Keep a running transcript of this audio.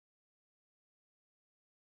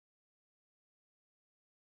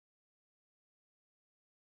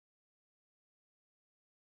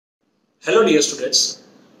Hello dear students,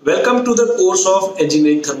 welcome to the course of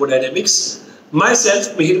Engineering Thermodynamics.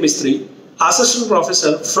 Myself Mihir Mistry, Assistant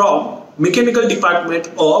Professor from Mechanical Department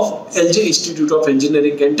of LJ Institute of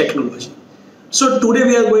Engineering and Technology. So today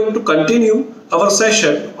we are going to continue our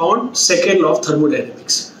session on second law of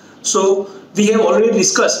thermodynamics. So we have already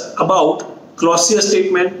discussed about Clausius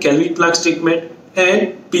statement, Kelvin Planck statement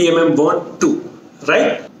and PMM 1-2,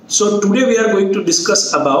 right? So today we are going to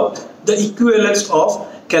discuss about the equivalence of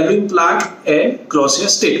Kelvin Planck and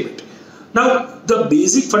Clausius statement. Now the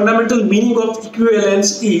basic fundamental meaning of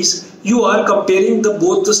equivalence is you are comparing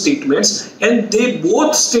both the statements and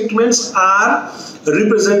both statements are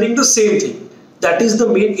representing the same thing. That is the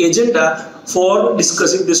main agenda for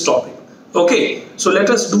discussing this topic. Okay, so let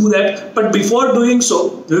us do that. But before doing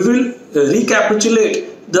so, we will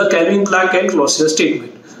recapitulate the Kelvin Planck and Clausius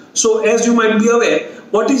statement. So as you might be aware,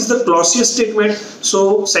 what is the Clausius statement?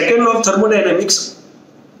 So second law of thermodynamics,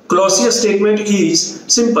 Clausius statement is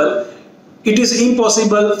simple. It is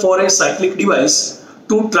impossible for a cyclic device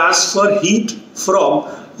to transfer heat from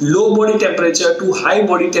low body temperature to high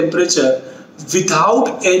body temperature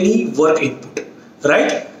without any work input,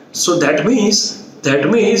 right? So that means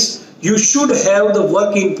you should have the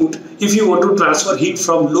work input if you want to transfer heat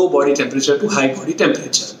from low body temperature to high body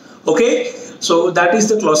temperature. Okay, so that is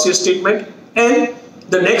the Clausius statement, and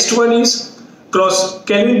the next one is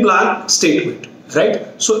Kelvin Planck statement.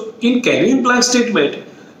 Right, so in Kelvin Planck statement,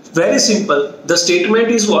 very simple, the statement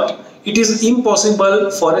is what? It is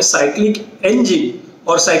impossible for a cyclic engine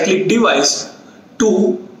or cyclic device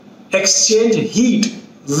to exchange heat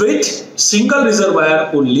with single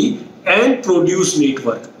reservoir only and produce net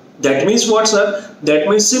work. That means what, sir? That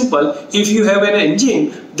means simple, if you have an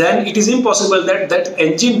engine, then it is impossible that that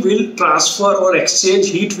engine will transfer or exchange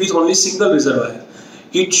heat with only single reservoir.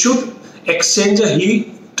 It should exchange a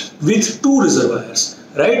heat with two reservoirs,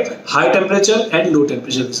 right? High temperature and low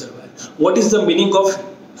temperature reservoir. What is the meaning of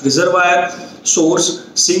reservoir,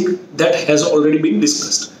 source, sink? That has already been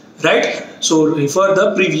discussed, right? So refer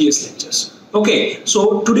the previous lectures. Okay,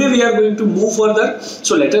 so today we are going to move further.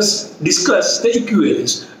 So let us discuss the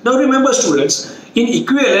equivalence. Now remember students, in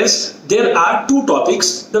equivalence there are two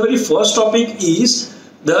topics. The very first topic is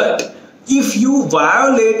that if you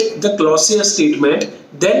violate the Clausius statement,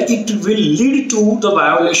 then it will lead to the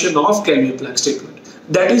violation of Kelvin Planck statement.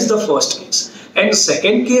 That is the first case. And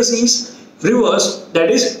second case is reverse.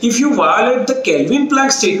 That is, if you violate the Kelvin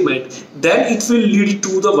Planck statement, then it will lead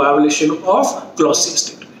to the violation of Clausius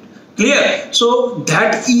statement. Clear? So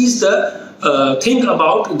that is the thing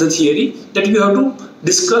about the theory, that you have to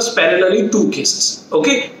discuss parallelly two cases.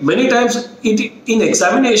 Okay, many times in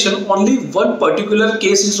examination only one particular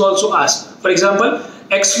case is also asked. For example,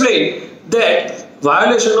 explain that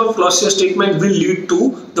violation of Clausius statement will lead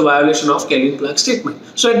to the violation of Kelvin Planck statement.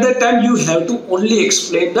 So at that time you have to only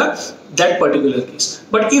explain that particular case.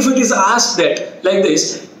 But if it is asked that like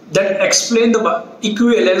this, that explain the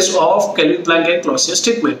equivalence of Kelvin Planck and Clausius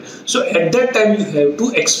statement, so at that time you have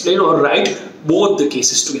to explain or write both the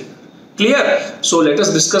cases together. Clear? So let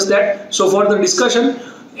us discuss that. So for the discussion,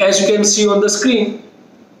 as you can see on the screen,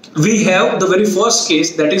 we have the very first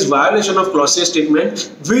case, that is violation of Clausius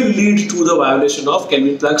statement will lead to the violation of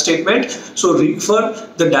Kelvin Planck statement. So refer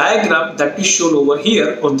the diagram that is shown over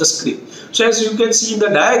here on the screen. So as you can see in the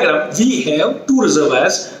diagram, we have two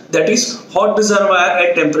reservoirs, that is hot reservoir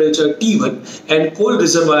at temperature T1 and cold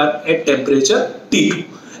reservoir at temperature T2.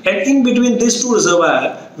 And in between these two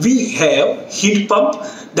reservoirs, we have heat pump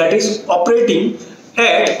that is operating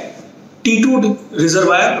at T2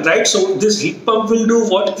 reservoir, right? So this heat pump will do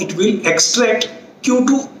what? It will extract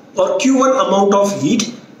Q2 or Q1 amount of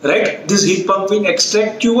heat, right? This heat pump will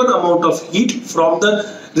extract Q1 amount of heat from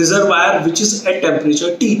the reservoir which is at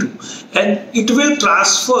temperature T2, and it will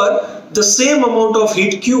transfer the same amount of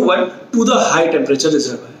heat Q1 to the high temperature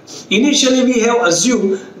reservoir. Initially we have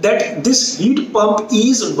assumed that this heat pump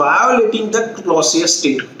is violating the Clausius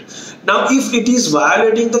statement. Now if it is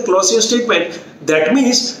violating the Clausius statement, that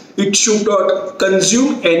means it should not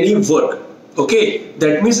consume any work. Okay,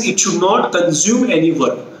 that means it should not consume any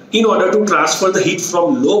work in order to transfer the heat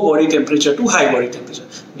from low body temperature to high body temperature.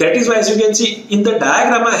 That is why, as you can see in the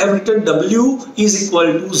diagram, I have written W is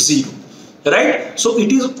equal to 0, right? So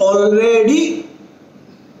it is already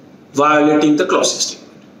violating the Clausius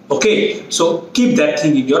statement. Okay, so keep that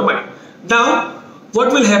thing in your mind. Now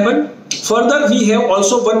what will happen further? We have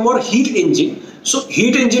also one more heat engine. So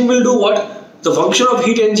heat engine will do what? The function of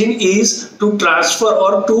heat engine is to transfer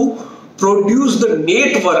or to produce the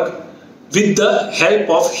net work with the help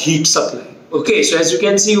of heat supply. Okay, so as you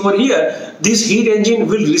can see over here, this heat engine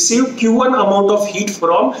will receive Q1 amount of heat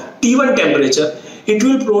from T1 temperature it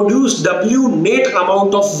will produce W net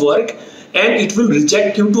amount of work and it will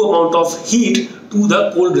reject Q2 amount of heat to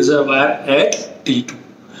the cold reservoir at T2.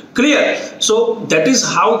 Clear? So that is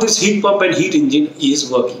how this heat pump and heat engine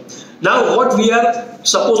is working. Now what we are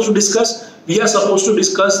supposed to discuss? We are supposed to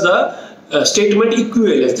discuss the statement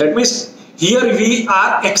equivalence. That means here we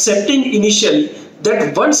are accepting initially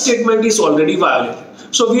that one statement is already violated.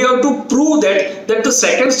 So we have to prove that the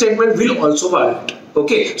second statement will also violate.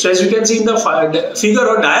 Okay, so as you can see in the figure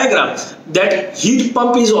or diagram, that heat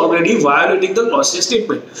pump is already violating the Clausius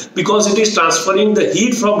statement because it is transferring the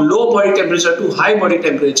heat from low body temperature to high body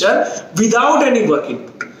temperature without any work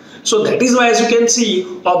input. So that is why, as you can see,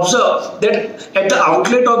 observe that at the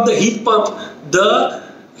outlet of the heat pump, the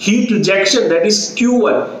heat rejection, that is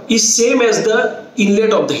Q1, is same as the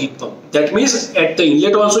inlet of the heat pump. That means at the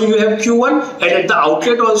inlet also you have Q1 and at the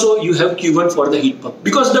outlet also you have Q1 for the heat pump,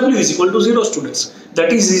 because W is equal to 0, students.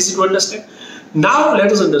 That is easy to understand. Now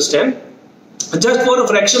let us understand, just for a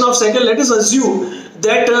fraction of a second, let us assume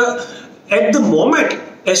that at the moment,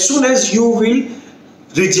 as soon as you will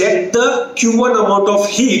reject the Q1 amount of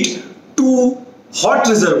heat to hot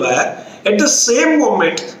reservoir, at the same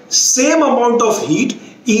moment, same amount of heat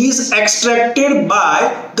is extracted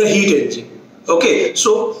by the heat engine. Okay,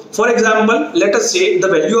 so for example, let us say the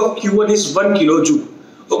value of Q1 is 1 kilojoule.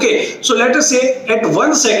 Okay, so let us say at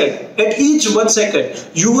 1 second, at each 1 second,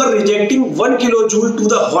 you are rejecting 1 kilojoule to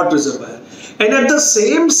the hot reservoir. And at the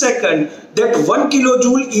same second, that 1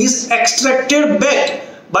 kilojoule is extracted back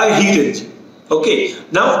by heat engine. Okay,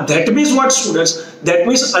 now that means what, students? That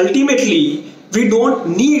means ultimately we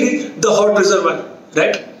don't need the hot reservoir,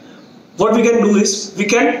 right? What we can do is we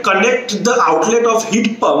can connect the outlet of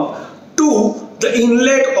heat pump to the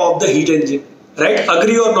inlet of the heat engine, right?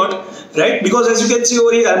 Agree or not, right? Because as you can see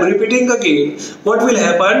over here, I am repeating again, what will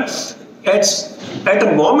happen at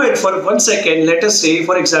a moment for 1 second, let us say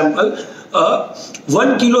for example,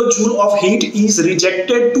 1 kilojoule of heat is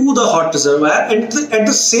rejected to the hot reservoir, and at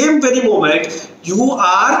the same very moment you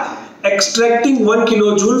are extracting 1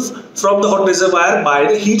 kilojoule from the hot reservoir by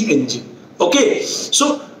the heat engine. Okay,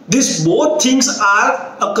 so these both things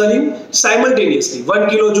are occurring simultaneously. 1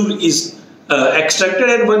 kilojoule is extracted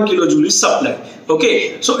and 1 kilojoule is supplied.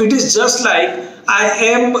 Okay, so it is just like I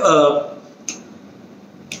am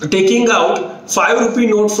taking out 5 rupee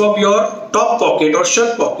note from your top pocket or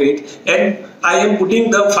shirt pocket, and I am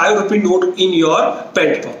putting the 5 rupee note in your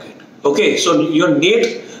pant pocket. Okay, so your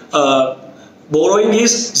net borrowing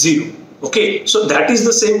is 0. Okay, so that is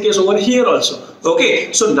the same case over here also.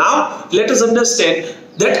 Okay, so now let us understand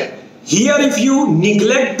that here if you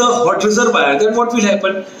neglect the hot reservoir, then what will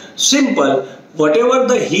happen? Simple. Whatever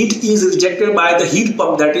the heat is rejected by the heat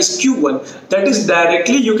pump, that is Q1, that is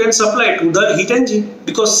directly you can supply to the heat engine,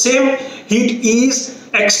 because same heat is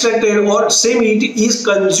extracted or same heat is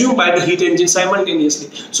consumed by the heat engine simultaneously.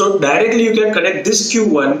 So directly you can connect this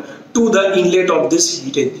Q1 to the inlet of this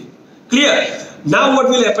heat engine. Clear? Now what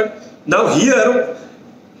will happen? Now here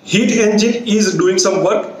heat engine is doing some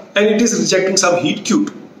work and it is rejecting some heat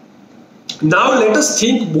Q2. Now let us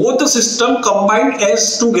think both the system combined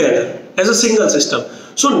as together as a single system.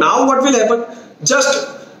 So now what will happen?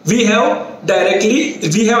 Just we have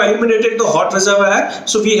eliminated the hot reservoir,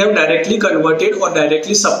 so we have directly converted or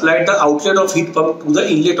directly supplied the outlet of heat pump to the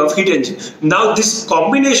inlet of heat engine. Now this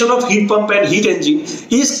combination of heat pump and heat engine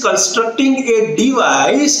is constructing a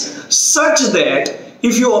device such that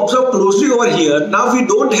if you observe closely over here, now we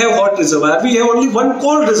don't have hot reservoir, we have only one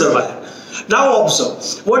cold reservoir. Now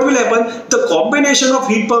observe, what will happen? The combination of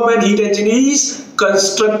heat pump and heat engine is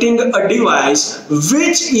constructing a device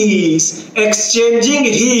which is exchanging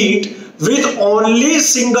heat with only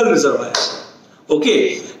single reservoir.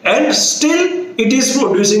 Okay, and still it is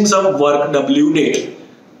producing some work W net,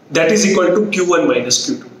 that is equal to Q1 minus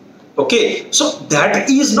Q2. Okay, so that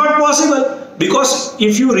is not possible, because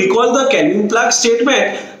if you recall the Kelvin Planck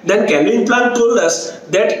statement, then Kelvin Planck told us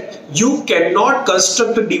that you cannot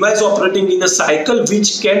construct a device operating in a cycle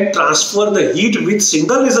which can transfer the heat with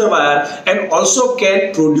single reservoir and also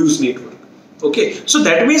can produce network. Okay, so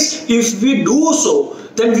that means if we do so,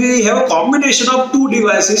 then we have a combination of two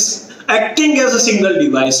devices acting as a single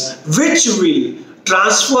device which will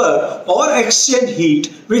transfer or exchange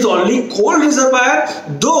heat with only cold reservoir,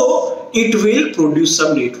 though it will produce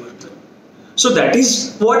some network. So that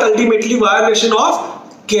is what ultimately violation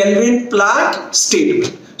of Kelvin Planck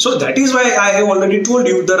statement. So that is why I have already told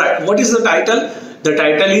you what is the title. The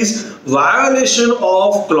title is violation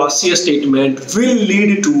of Clausius statement will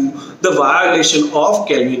lead to the violation of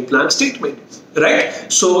Kelvin Planck statement.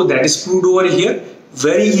 Right? So that is proved over here.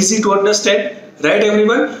 Very easy to understand. Right,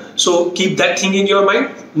 everyone? So keep that thing in your mind.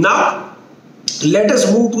 Now let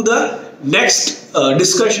us move to the next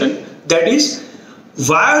discussion, that is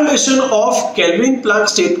violation of Kelvin Planck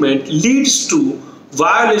statement leads to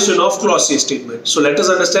violation of Clausius statement. So let us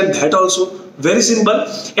understand that also. Very simple.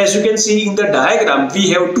 As you can see in the diagram, we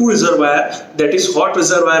have two reservoirs, that is hot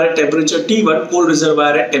reservoir at temperature T1, cold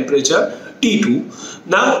reservoir at temperature T2.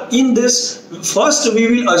 Now in this, first we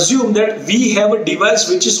will assume that we have a device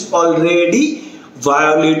which is already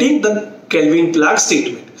violating the Kelvin Planck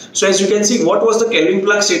statement. So as you can see, what was the Kelvin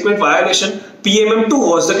Planck statement violation? PMM2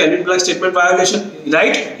 was the Kelvin Planck statement violation,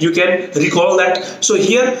 right? You can recall that. So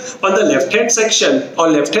here on the left hand section or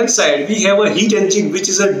left hand side, we have a heat engine, which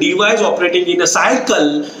is a device operating in a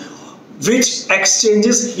cycle which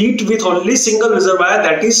exchanges heat with only single reservoir,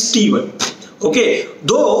 that is T1. Okay,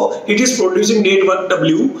 though it is producing net work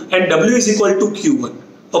W and W is equal to Q1.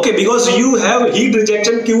 Okay, because you have heat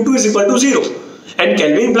rejection, Q2 is equal to 0. And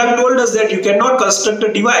Kelvin Planck told us that you cannot construct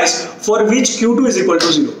a device for which Q2 is equal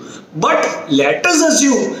to 0. But let us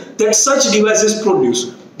assume that such device is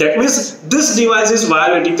produced. That means this device is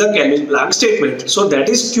violating the Kelvin Planck statement. So that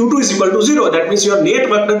is Q2 is equal to 0. That means your net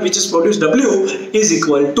work done which is produced W is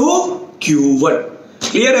equal to Q1.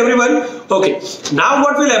 Clear everyone? Okay. Now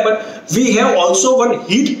what will happen? We have also one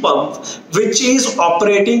heat pump which is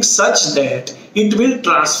operating such that it will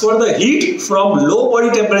transfer the heat from low body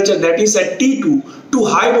temperature, that is at T2, to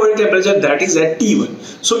high body temperature, that is at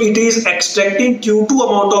T1. So it is extracting Q2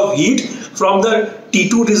 amount of heat from the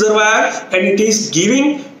T2 reservoir and it is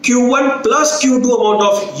giving Q1 plus Q2 amount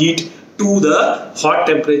of heat to the hot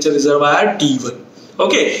temperature reservoir T1.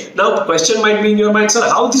 Okay, now question might be in your mind, sir,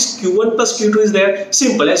 how this Q1 plus Q2 is there?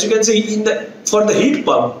 Simple. As you can see in the for the heat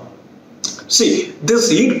pump, see, this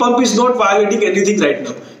heat pump is not violating anything right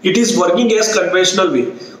now. It is working as conventional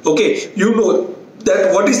way. Okay, you know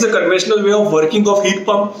that what is the conventional way of working of heat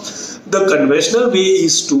pump? The conventional way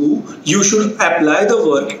is to, you should apply the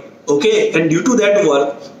work, okay, and due to that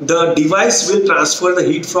work, the device will transfer the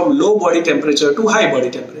heat from low body temperature to high body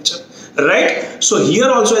temperature, right? So here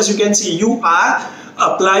also, as you can see, you are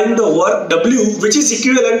applying the work W, which is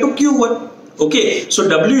equivalent to Q1. Okay, so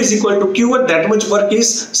W is equal to Q1, that much work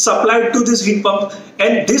is supplied to this heat pump,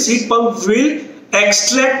 and this heat pump will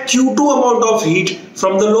extract Q2 amount of heat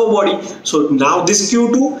from the low body. So now this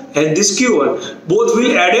Q2 and this Q1 both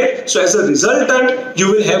will add it. So as a resultant,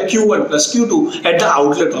 you will have Q1 plus Q2 at the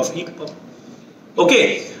outlet of heat pump.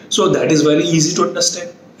 Okay, so that is very easy to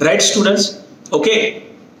understand, right students? Okay,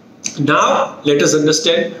 now let us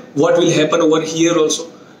understand what will happen over here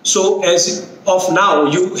also. So as of now,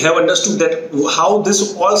 you have understood that how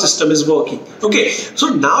this whole system is working. Okay, so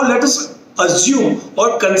now let us assume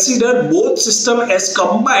or consider both systems as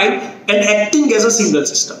combined and acting as a single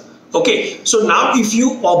system. Okay, so now if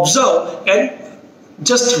you observe and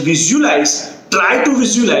just visualize, try to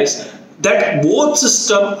visualize that both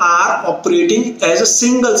systems are operating as a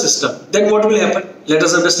single system, then what will happen? Let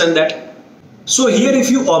us understand that. So here if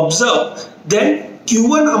you observe, then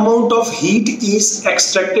Q1 amount of heat is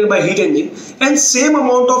extracted by heat engine and same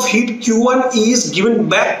amount of heat Q1 is given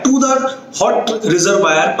back to the hot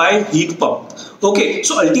reservoir by heat pump. Okay,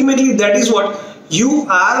 so ultimately that is what you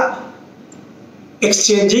are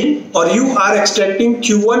exchanging, or you are extracting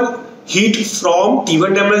Q1 heat from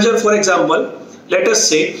T1 temperature. For example, let us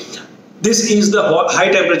say this is the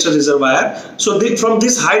high temperature reservoir. So from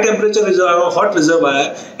this high temperature reservoir, hot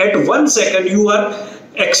reservoir, at 1 second you are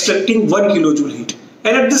extracting 1 kilojoule heat,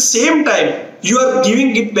 and at the same time you are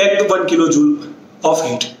giving it back to 1 kilojoule of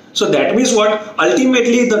heat. So that means what?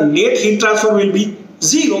 Ultimately the net heat transfer will be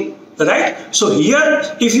 0, right? So here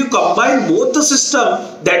if you combine both the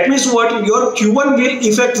system, that means what? Your Q1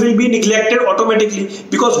 effect will be neglected automatically,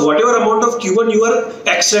 because whatever amount of Q1 you are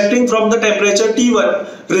extracting from the temperature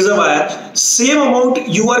T1 reservoir, same amount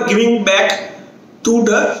you are giving back to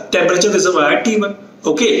the temperature reservoir T1.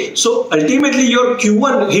 Okay, so ultimately your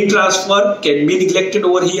Q1 heat transfer can be neglected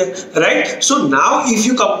over here, right? So now if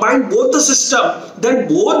you combine both the system, then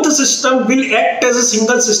both the system will act as a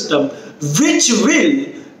single system, which will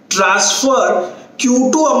transfer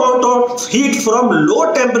Q2 amount of heat from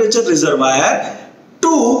low temperature reservoir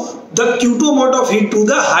to the Q2 amount of heat to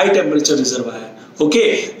the high temperature reservoir.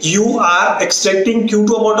 Okay, you are extracting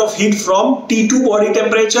Q2 amount of heat from T2 body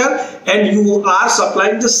temperature and you are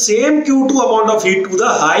supplying the same Q2 amount of heat to the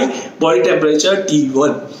high body temperature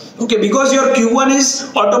T1. Okay, because your Q1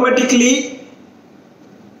 is automatically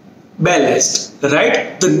balanced,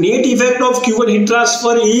 right? The net effect of Q1 heat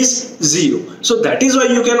transfer is 0. So that is why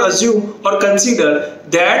you can assume or consider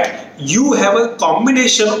that you have a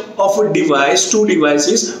combination of a device, two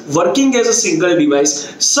devices working as a single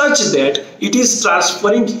device, such that it is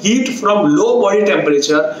transferring heat from low body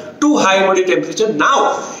temperature to high body temperature.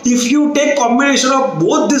 Now, if you take combination of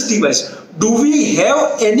both this device, do we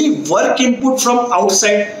have any work input from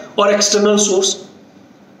outside or external source?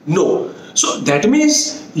 No. So that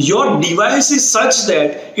means your device is such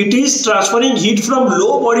that it is transferring heat from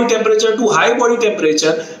low body temperature to high body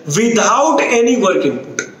temperature without any work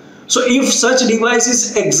input. So if such device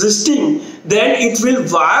is existing, then it will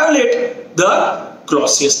violate the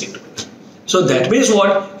Clausius statement. So that means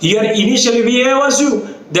what? Here initially we have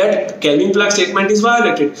assumed that Kelvin Planck statement is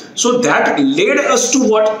violated. So that led us to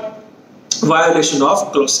what? Violation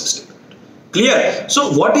of Clausius statement. Clear?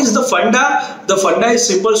 So what is the funda? The funda is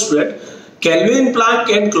simple, student. Kelvin Planck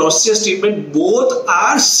and Clausius statement both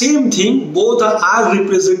are same thing, both are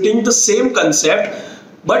representing the same concept,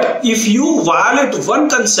 but if you violate one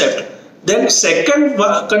concept, then second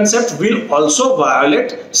concept will also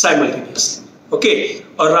violate simultaneously. Okay,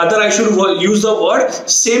 or rather I should use the word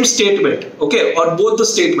same statement, okay, or both the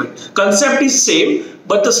statement. Concept is same,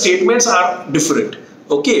 but the statements are different.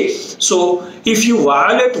 Okay, so if you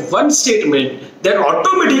violate one statement, then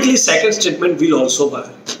automatically second statement will also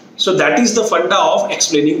violate. So that is the funda of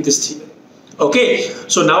explaining this theory. Okay,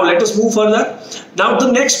 so now let us move further. Now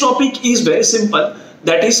the next topic is very simple,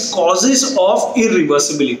 that is causes of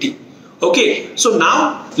irreversibility. Okay, so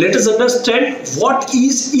now let us understand what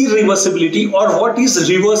is irreversibility or what is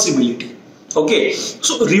reversibility. Okay,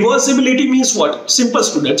 so reversibility means what? Simple,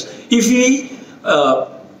 students. If we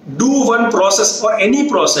do one process or any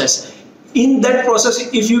process, in that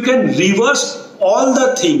process if you can reverse all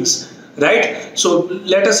the things, right? So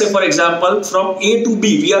let us say for example from A to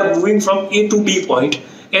B, we are moving from A to B point,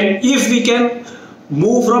 and if we can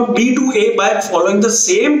move from B to A by following the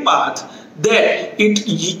same path, then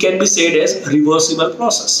it can be said as reversible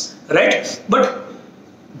process, right? But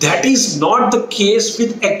that is not the case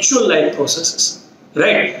with actual life processes,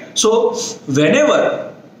 right? So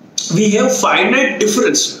whenever we have finite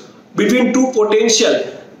difference between two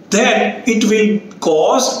potential, then it will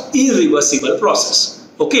cause irreversible process.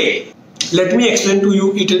 Okay, let me explain to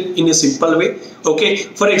you it in a simple way. Okay,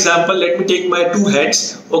 for example, let me take my two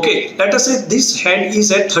hands. Okay, let us say this hand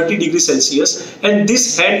is at 30 degrees Celsius and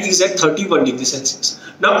this hand is at 31 degrees Celsius.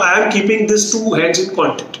 Now I am keeping these two hands in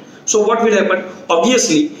contact. So what will happen?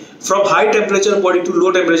 Obviously, from high temperature body to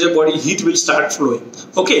low temperature body, heat will start flowing.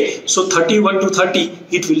 Okay, so 31 to 30,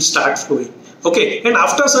 heat will start flowing. Okay, and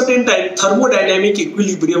after a certain time, thermodynamic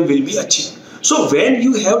equilibrium will be achieved. So when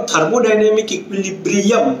you have thermodynamic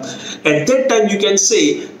equilibrium, at that time you can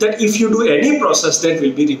say that if you do any process, that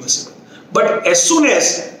will be reversible. But as soon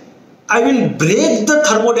as I will break the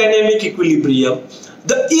thermodynamic equilibrium,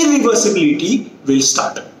 the irreversibility will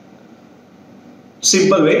start.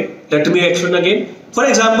 Simple way, let me explain again. For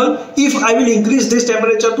example, if I will increase this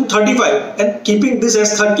temperature to 35 and keeping this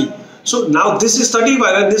as 30, so now this is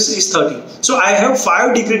 35 and this is 30. So I have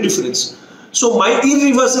 5 degree difference. So my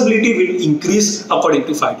irreversibility will increase according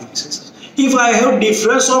to 5 degrees Celsius. If I have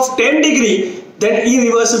difference of 10 degree, then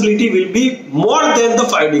irreversibility will be more than the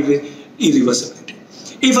 5 degree irreversibility.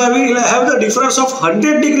 If I will have the difference of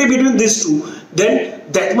 100 degree between these two, then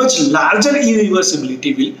that much larger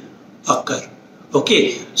irreversibility will occur.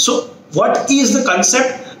 Okay, so what is the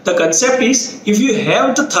concept? The concept is if you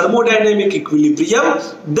have the thermodynamic equilibrium,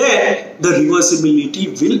 then the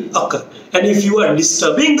reversibility will occur. And if you are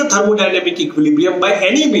disturbing the thermodynamic equilibrium by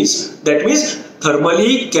any means, that means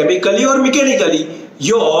thermally, chemically or mechanically,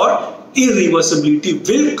 your irreversibility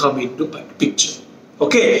will come into picture.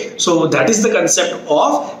 Okay, so that is the concept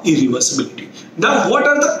of irreversibility. Now what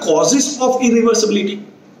are the causes of irreversibility?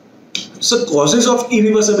 So causes of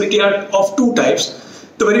irreversibility are of two types.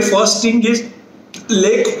 The very first thing is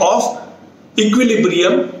lack of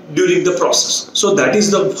equilibrium during the process. So that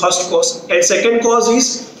is the first cause. And second cause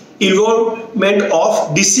is involvement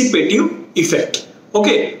of dissipative effect.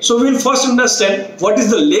 Okay, so we will first understand what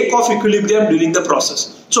is the lack of equilibrium during the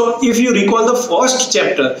process. So if you recall the first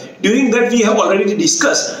chapter, during that we have already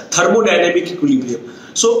discussed thermodynamic equilibrium.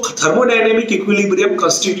 So thermodynamic equilibrium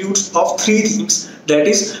constitutes of three things, that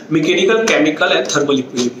is mechanical, chemical and thermal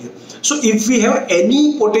equilibrium. So if we have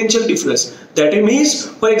any potential difference, that means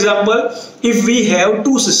for example if we have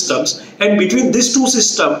two systems and between these two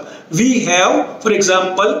systems we have for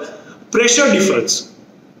example pressure difference,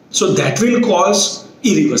 so that will cause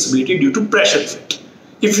irreversibility due to pressure effect.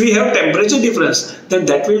 If we have temperature difference, then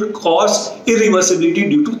that will cause irreversibility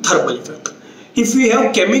due to thermal effect. If we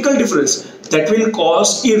have chemical difference, that will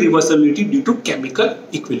cause irreversibility due to chemical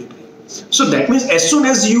equilibrium. So that means as soon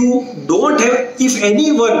as you don't have, if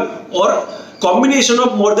any one or combination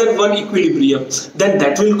of more than one equilibrium, then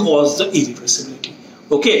that will cause the irreversibility.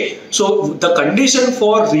 Okay, so the condition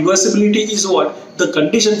for reversibility is what? The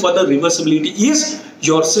condition for the reversibility is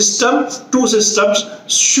your system, two systems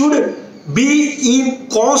should be in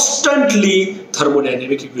constantly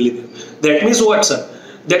thermodynamic equilibrium. That means what, sir?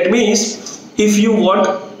 That means if you want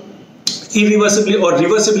irreversibility or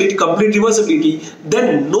reversibility, complete reversibility,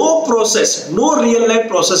 then no process, no real life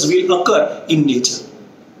process will occur in nature.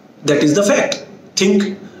 That is the fact.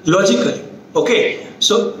 Think logically. Okay,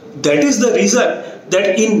 so that is the reason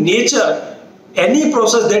that in nature, any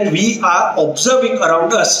process that we are observing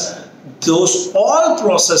around us, those all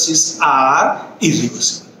processes are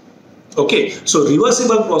irreversible. Okay, so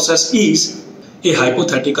reversible process is a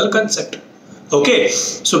hypothetical concept. Okay,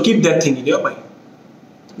 so keep that thing in your mind.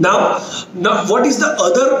 Now what is the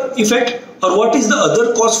other effect, or what is the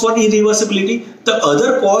other cause for irreversibility? The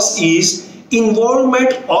other cause is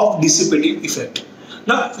involvement of dissipative effect.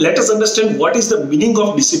 Now let us understand what is the meaning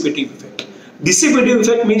of dissipative effect. Dissipative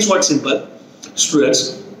effect means what, simple,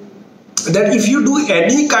 students, that if you do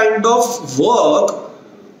any kind of work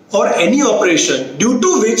or any operation due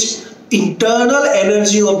to which internal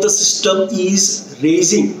energy of the system is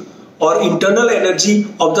raising or internal energy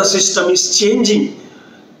of the system is changing,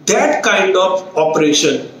 that kind of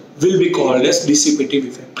operation will be called as dissipative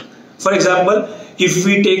effect. For example, if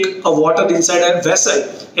we take a water inside a vessel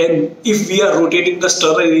and if we are rotating the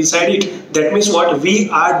stirrer inside it, that means what? We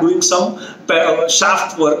are doing some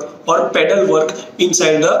shaft work or pedal work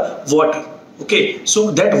inside the water. Okay,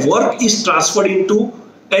 so that work is transferred into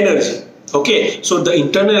energy. Okay, so the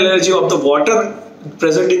internal energy of the water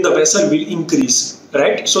present in the vessel will increase,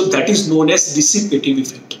 right? So that is known as dissipative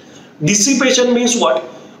effect. Dissipation means what?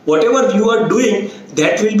 Whatever you are doing,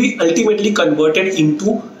 that will be ultimately converted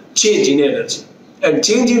into change in energy. And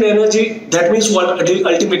change in energy, that means what?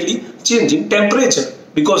 Ultimately change in temperature,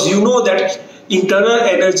 because you know that internal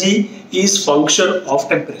energy is function of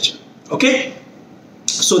temperature. Okay,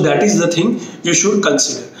 so that is the thing you should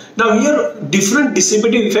consider. Now here different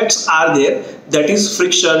dissipative effects are there, that is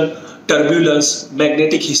friction, turbulence,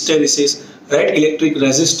 magnetic hysteresis, right, electric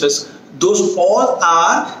resistance. Those all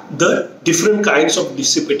are the different kinds of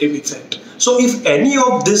dissipative effect. So if any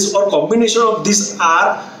of this or combination of these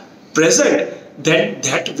are present, then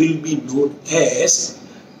that will be known as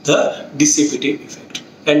the dissipative effect.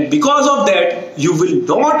 And because of that, you will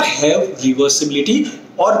not have reversibility,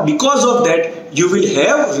 or because of that, you will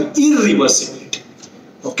have irreversibility.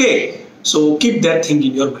 Okay, so keep that thing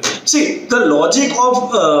in your mind. See, the logic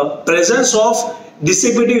of presence of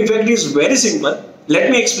dissipative effect is very simple.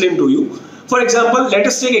 Let me explain to you. For example, let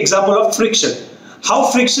us take example of friction. How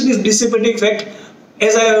friction is dissipative effect?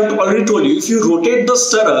 As I have already told you, if you rotate the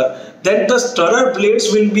stirrer, then the stirrer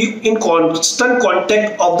blades will be in constant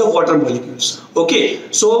contact of the water molecules.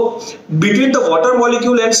 Okay, so between the water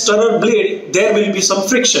molecule and stirrer blade, there will be some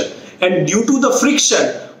friction. And due to the friction,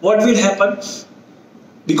 what will happen?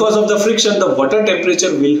 Because of the friction, the water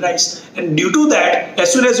temperature will rise. And due to that,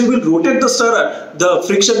 as soon as you will rotate the stirrer, the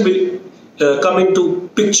friction will come into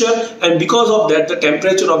picture, and because of that the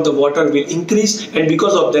temperature of the water will increase, and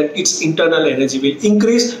because of that its internal energy will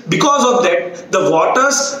increase. Because of that the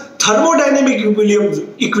water's thermodynamic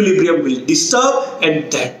equilibrium will disturb,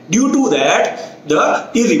 and that due to that the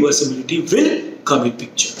irreversibility will come in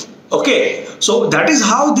picture. Okay, so that is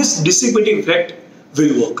how this dissipative effect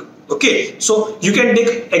will work. Okay, so you can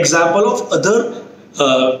take example of other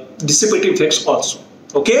dissipative effects also.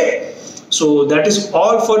 Okay, so that is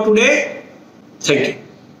all for today. Thank you.